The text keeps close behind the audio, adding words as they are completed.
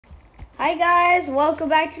Hi guys, welcome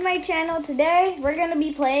back to my channel. Today we're gonna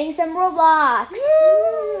be playing some Roblox.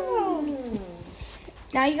 Woo!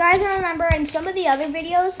 Now you guys remember in some of the other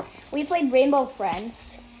videos we played Rainbow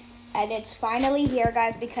Friends, and it's finally here,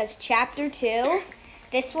 guys, because Chapter 2,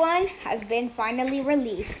 this one has been finally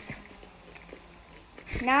released.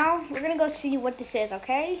 Now we're gonna go see what this is.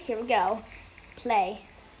 Okay, here we go. Play.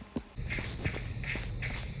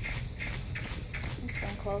 Oops,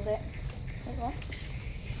 I'll close it. Wait, what?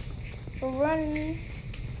 We're running.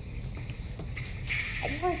 I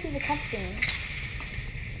just want to see the cutscene.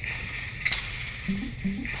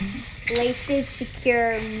 Wasted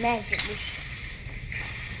secure measures.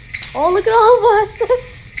 Oh, look at all of us!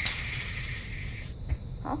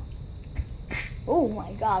 Huh? Oh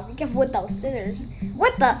my God! Be careful with those scissors.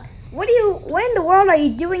 What in the world are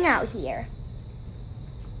you doing out here?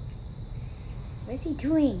 What is he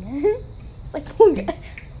doing? It's like,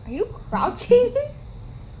 are you crouching?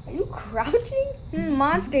 Are you crouching?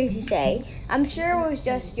 Monsters, you say? I'm sure it was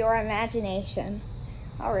just your imagination.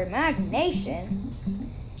 Our imagination?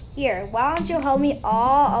 Here, why don't you hold me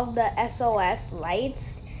all of the SOS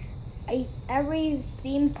lights? Every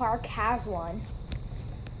theme park has one.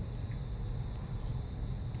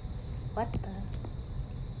 What the?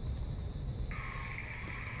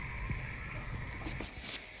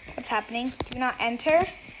 What's happening? Do not enter.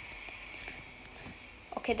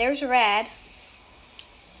 Okay, there's red.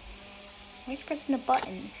 Why is he pressing the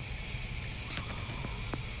button?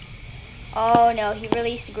 Oh no, he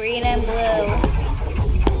released green and blue.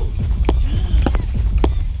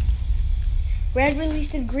 Red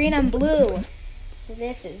released green and blue.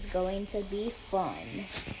 This is going to be fun.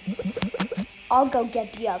 I'll go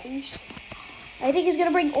get the others. I think he's gonna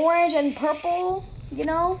bring orange and purple, you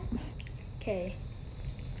know? Okay.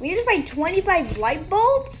 We need to find 25 light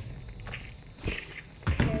bulbs?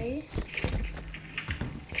 Okay.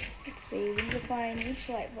 Let's see, we need to find each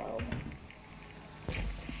light bulb.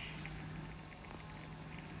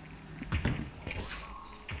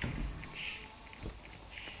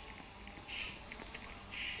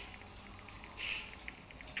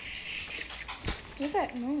 What's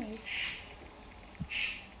that noise?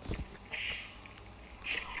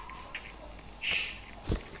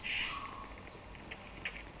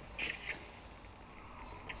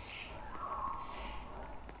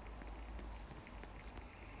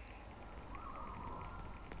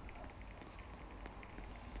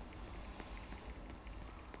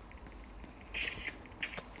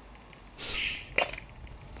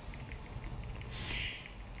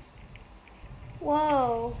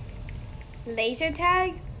 Whoa. Laser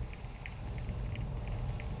tag?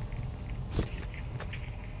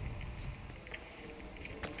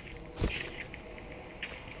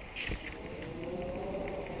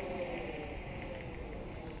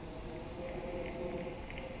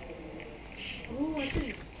 Ooh, what's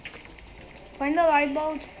it? Find the light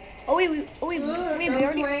bulbs. Oh wait, we I'm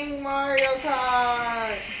already. playing Mario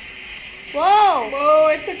Kart. Whoa! Whoa,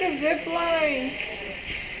 I took a zip line.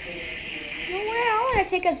 No way! I want to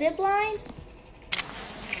take a zip line.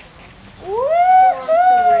 Who wants to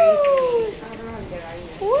race Woo! me? I don't know how to get out of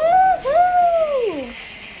here. Woohoo!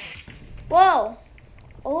 Whoa!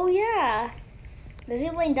 Oh yeah, the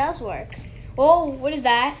zip line does work. Oh, what is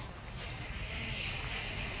that?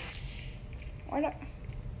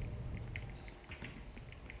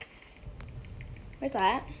 What's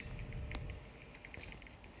that?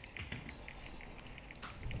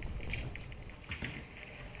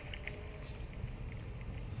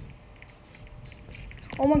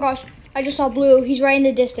 Oh my gosh, I just saw blue. He's right in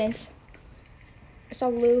the distance. I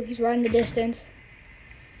saw blue. He's right in the distance.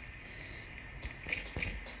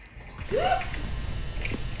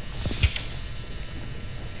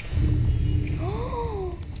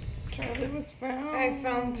 Charlie was found. I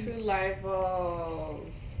found 2 light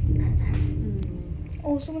bulbs.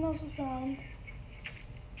 Oh, someone else was found.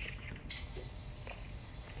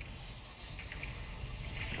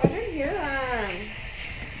 I didn't hear them.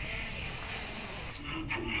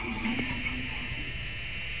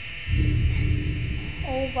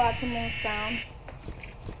 Oh God, someone was found.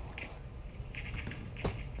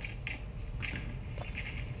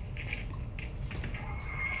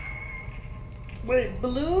 Wait,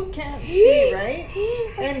 blue can't see, right?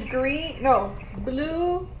 And green, no,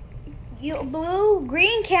 blue.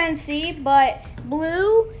 Green can see, but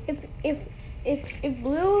blue, if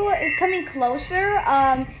blue is coming closer,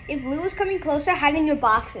 if blue is coming closer, hide in your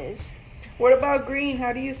boxes. What about green?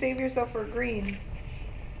 How do you save yourself for green?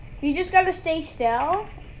 You just gotta stay still,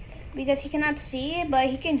 because he cannot see, but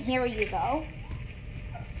he can hear you though.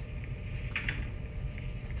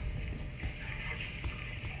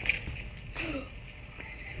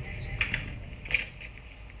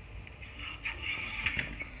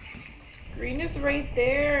 Green is right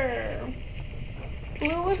there.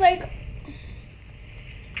 Blue was like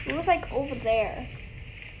over there.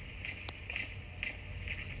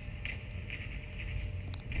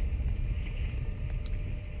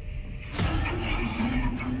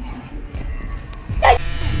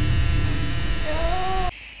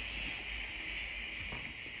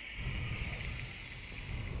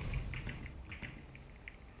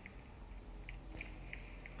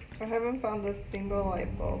 I haven't found a single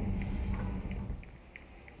light bulb.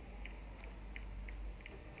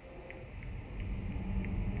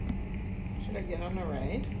 Should I get on a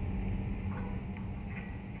ride?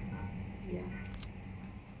 Yeah.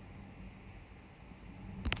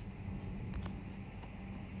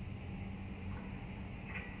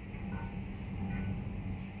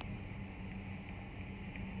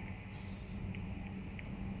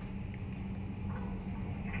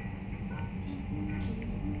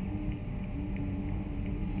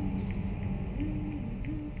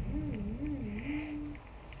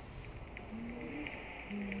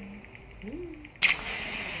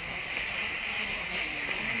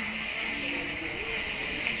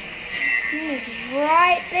 Green is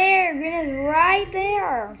right there. Green is right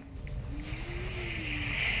there.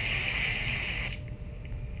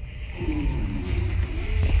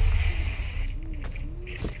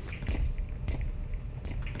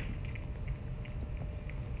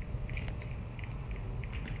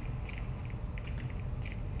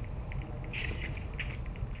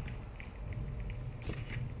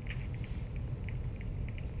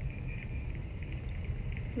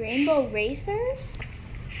 Rainbow racers?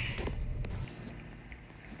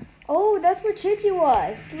 Oh, that's where Chichi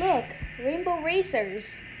was. Look, rainbow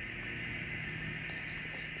racers.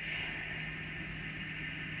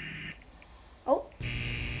 Oh.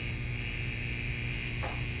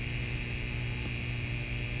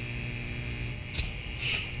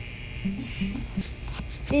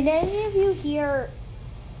 Did any of you hear?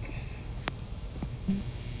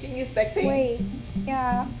 Can you spectate? Wait,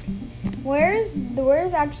 yeah.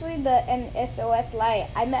 Where's actually the SOS light?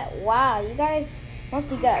 I meant, wow, you guys must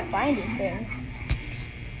be good at finding things.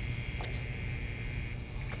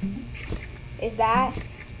 Is that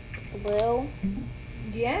blue?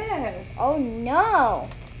 Yes. Oh no!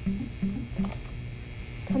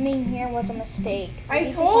 Coming here was a mistake.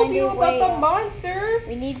 I told you about the monsters.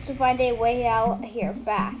 We need to find a way out here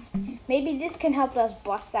fast. Maybe this can help us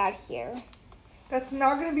bust out here. That's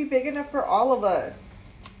not going to be big enough for all of us.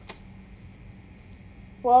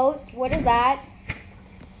 Whoa, what is that?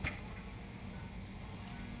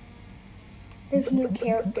 There's new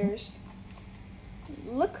characters.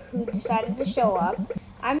 Look who decided to show up.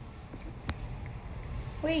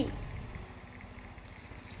 Wait.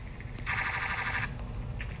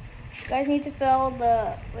 You guys need to fill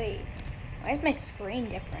the... Wait. Why is my screen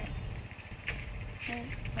different? You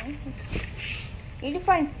need to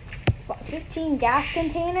find 15 gas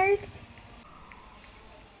containers.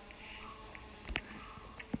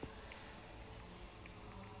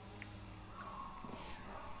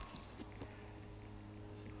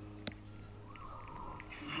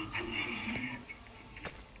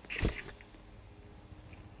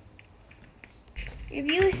 If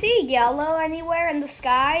you see yellow anywhere in the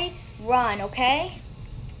sky, run, okay?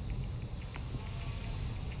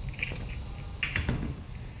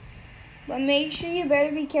 But make sure you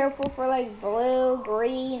better be careful for like blue,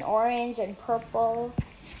 green, orange, and purple.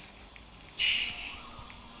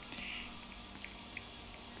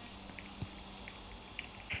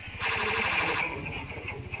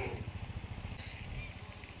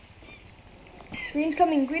 Green's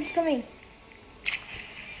coming, green's coming.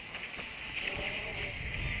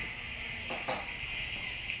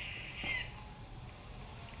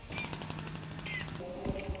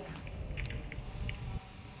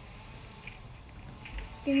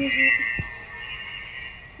 Green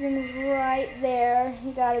is right there.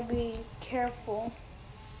 You gotta be careful.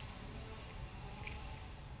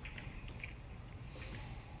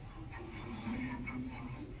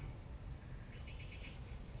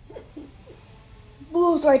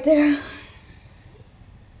 Blue's right there.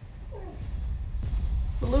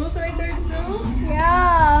 Blue's right there too?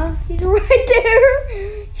 Yeah, he's right there.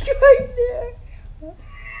 He's right there.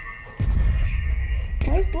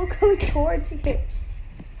 Why is blue coming towards you?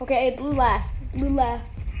 Okay, blue left. Blue left.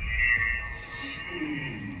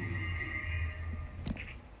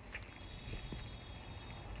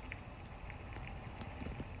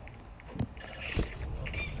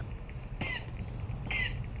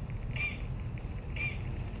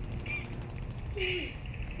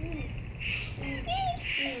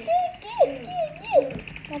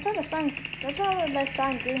 That's how the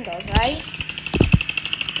sun green goes, right?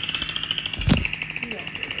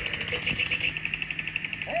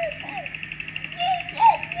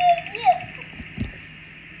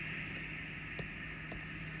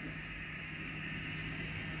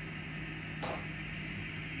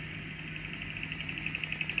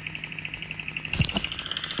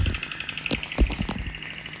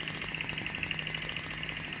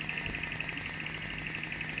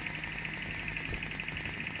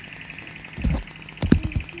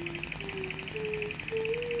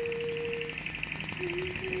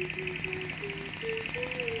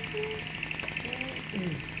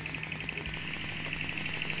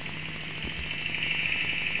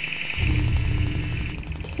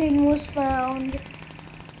 Tin was found.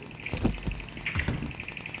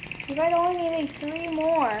 You guys only need like 3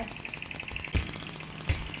 more.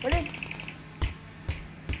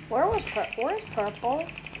 Where's purple?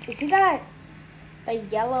 Is he that a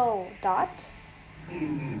yellow dot?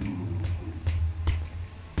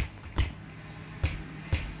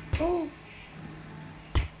 Oh,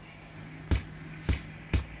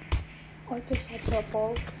 I just said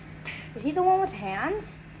purple. Is he the one with hands?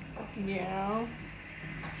 Yeah.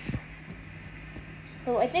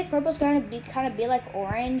 So I think purple's gonna be kind of like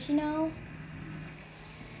orange, you know?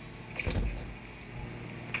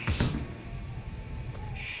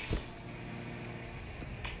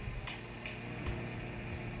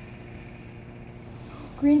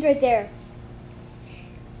 Green's right there.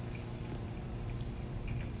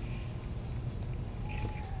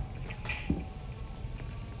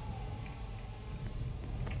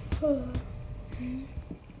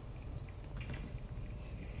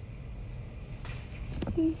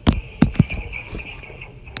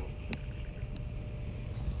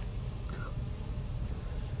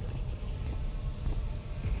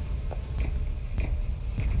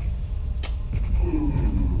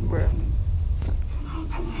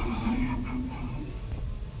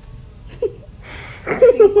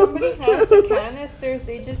 Somebody has the canisters.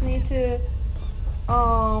 They just need to.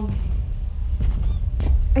 I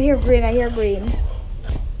hear green. I hear green.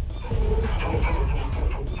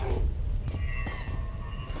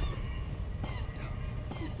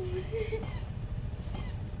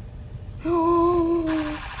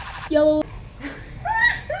 Yellow.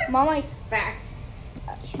 Mama, Facts.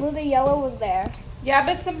 the yellow was there. Yeah,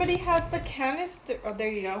 but somebody has the canister. Oh, there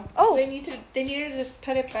you go. Oh. They needed to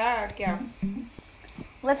put it back. Yeah.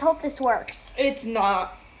 Let's hope this works. It's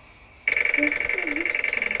not.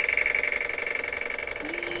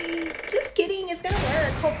 Just kidding. It's gonna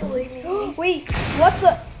work. Hopefully. Maybe. Wait, what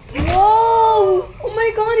the? Whoa! Oh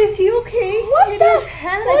my God, is he okay? What He hit the- his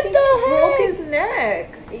head. what I think the he broke heck? his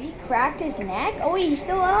neck. Did he crack his neck? Oh wait, he's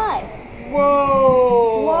still alive.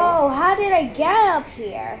 Whoa. Whoa, how did I get up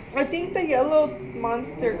here? I think the yellow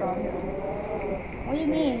monster got him. What do you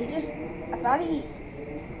mean? I thought he...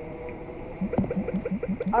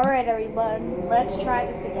 Alright everyone, let's try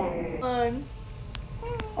this again.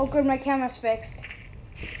 Oh good, my camera's fixed.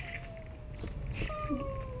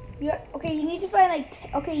 Yeah, okay, you need to find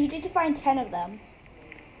you need to find 10 of them.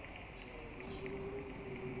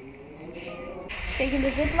 Taking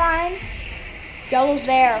the zip line. Yellow's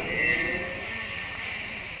there.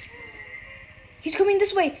 He's coming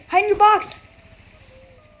this way. Hide in your box.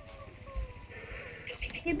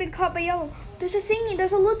 He's been caught by yellow. There's a thingy.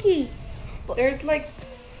 There's a lookie. There's like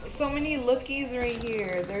so many lookies right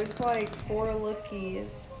here. There's like 4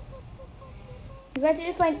 lookies. You guys need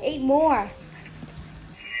to find 8 more.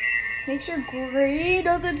 Make sure Gray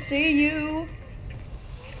doesn't see you.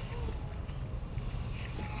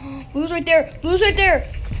 Blue's right there. Blue's right there.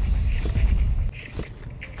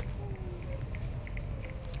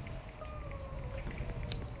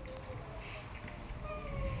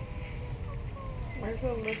 Where's the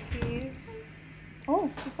lookies? Oh,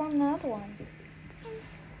 we found another one.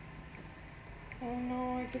 Oh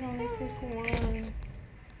no, I can only take one.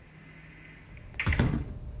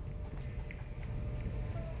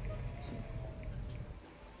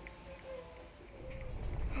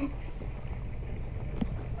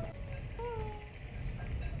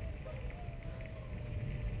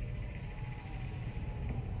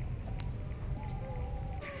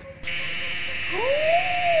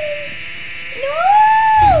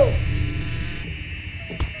 No!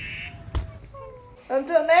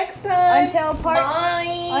 Until next time.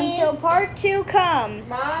 Until part 2 comes.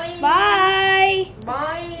 Bye. Bye.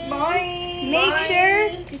 Bye. Bye. Make sure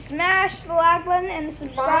to smash the like button and the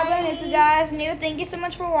subscribe button if you guys are new. Thank you so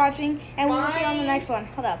much for watching, and we will see you on the next one.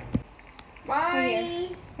 Hold up. Bye.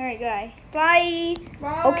 All right, guy. Bye.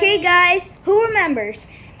 Bye. Okay, guys. Who remembers?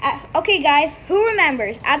 Who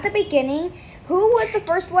remembers at the beginning? Who was the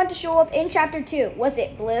first one to show up in chapter 2? Was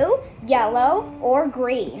it blue, yellow, or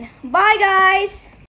green? Bye, guys.